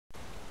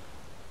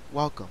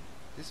Welcome.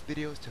 This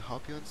video is to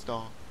help you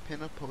install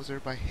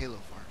Pinup by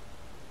HaloFarm.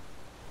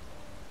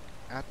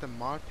 At the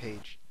mod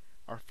page,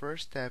 our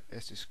first step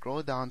is to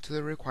scroll down to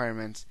the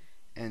requirements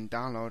and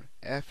download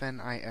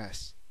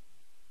FNIS.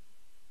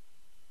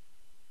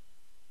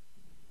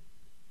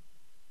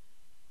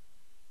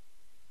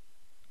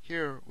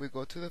 Here we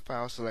go to the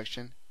file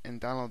selection and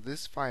download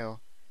this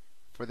file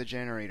for the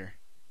generator.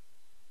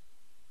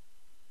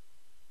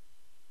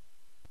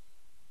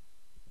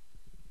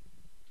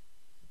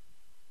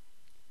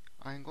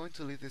 I am going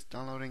to leave this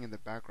downloading in the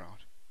background.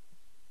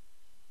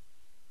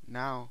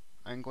 Now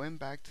I'm going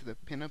back to the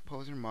Pinup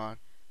mod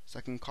so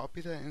I can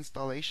copy the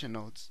installation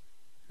notes.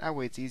 That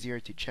way it's easier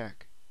to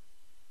check.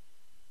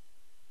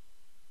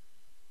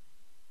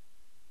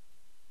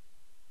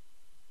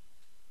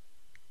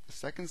 The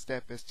second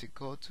step is to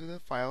go to the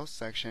Files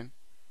section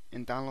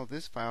and download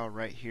this file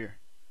right here.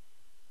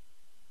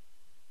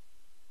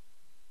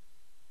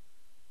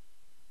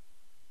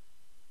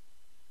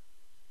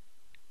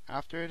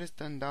 After it is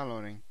done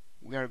downloading,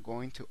 we are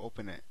going to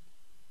open it.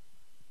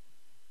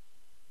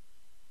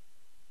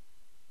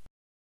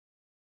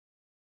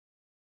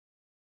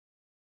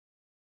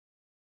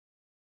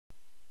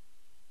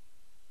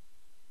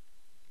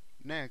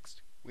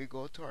 Next, we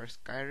go to our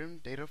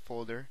Skyrim data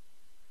folder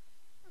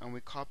and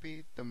we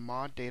copy the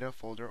mod data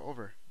folder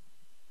over.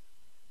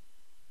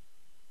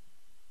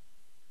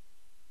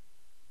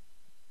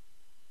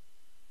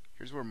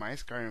 Here's where my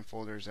Skyrim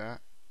folder is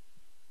at.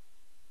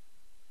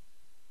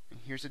 And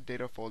here's the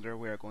data folder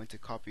we are going to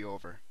copy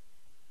over.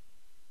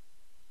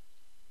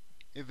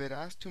 If it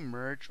asks to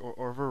merge or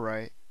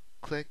overwrite,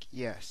 click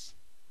Yes.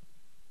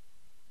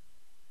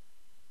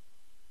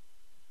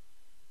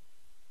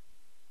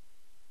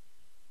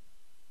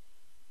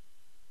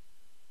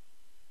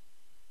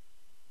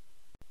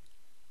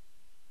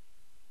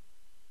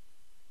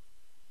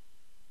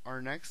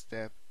 Our next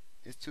step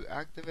is to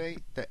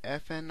activate the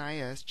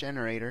FNIS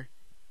generator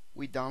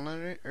we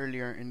downloaded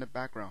earlier in the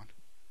background.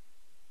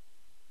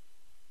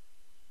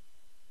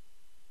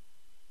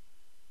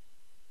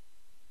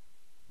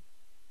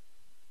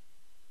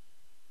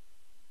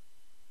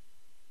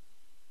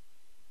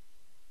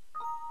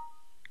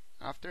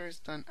 After it's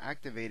done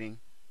activating,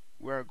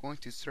 we are going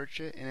to search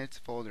it in its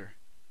folder.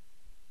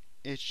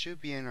 It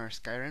should be in our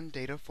Skyrim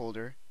data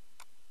folder,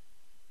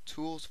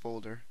 tools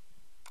folder,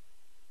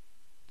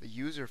 the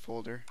user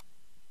folder,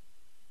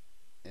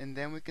 and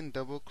then we can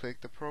double click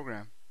the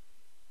program.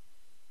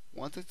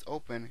 Once it's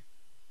open,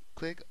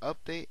 click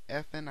Update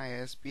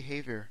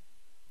FNISBehavior.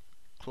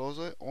 Close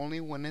it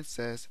only when it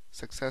says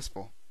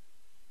successful.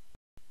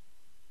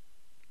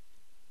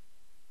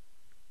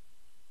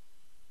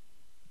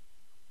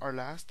 Our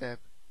last step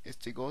is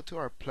to go to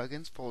our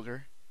plugins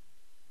folder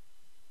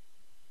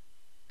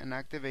and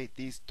activate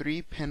these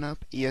 3 Pinup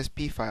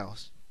ESP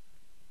files.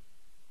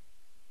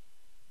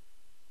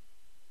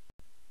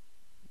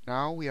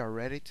 Now we are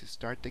ready to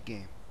start the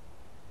game.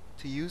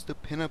 To use the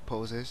pinup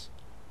poses,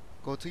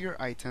 go to your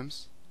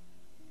items,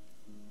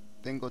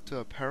 then go to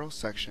apparel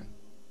section.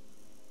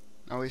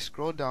 Now we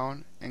scroll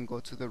down and go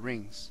to the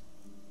rings.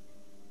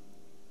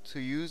 To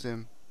use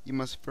them, you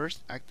must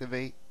first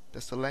activate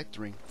the select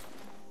ring.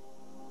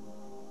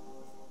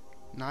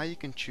 Now you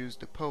can choose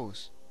the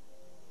pose.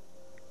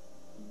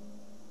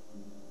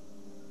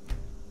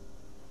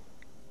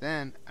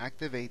 Then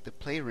activate the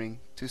play ring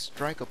to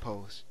strike a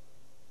pose.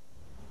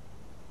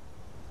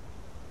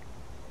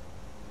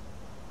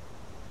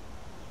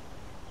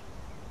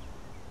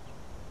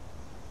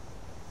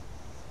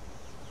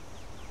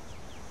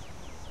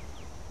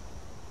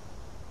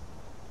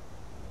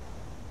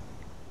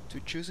 To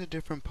choose a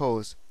different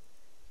pose,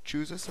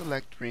 choose a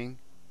select ring,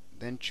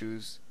 then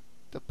choose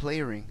the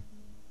play ring.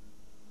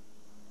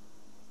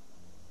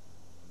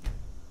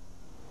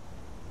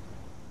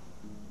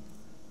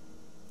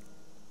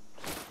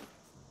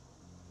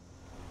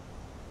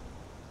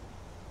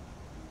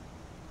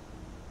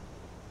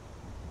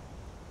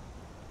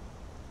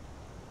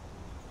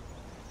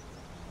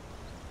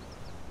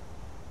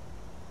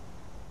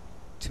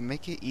 To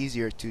make it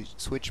easier to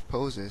switch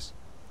poses,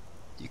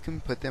 you can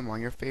put them on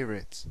your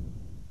favorites.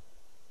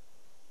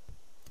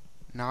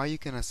 Now you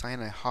can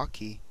assign a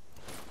hotkey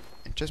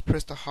and just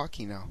press the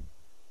hotkey now.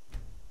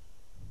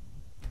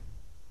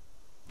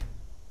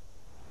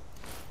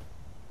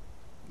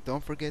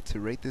 Don't forget to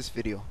rate this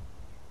video.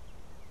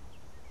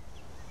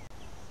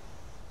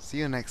 See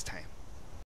you next time.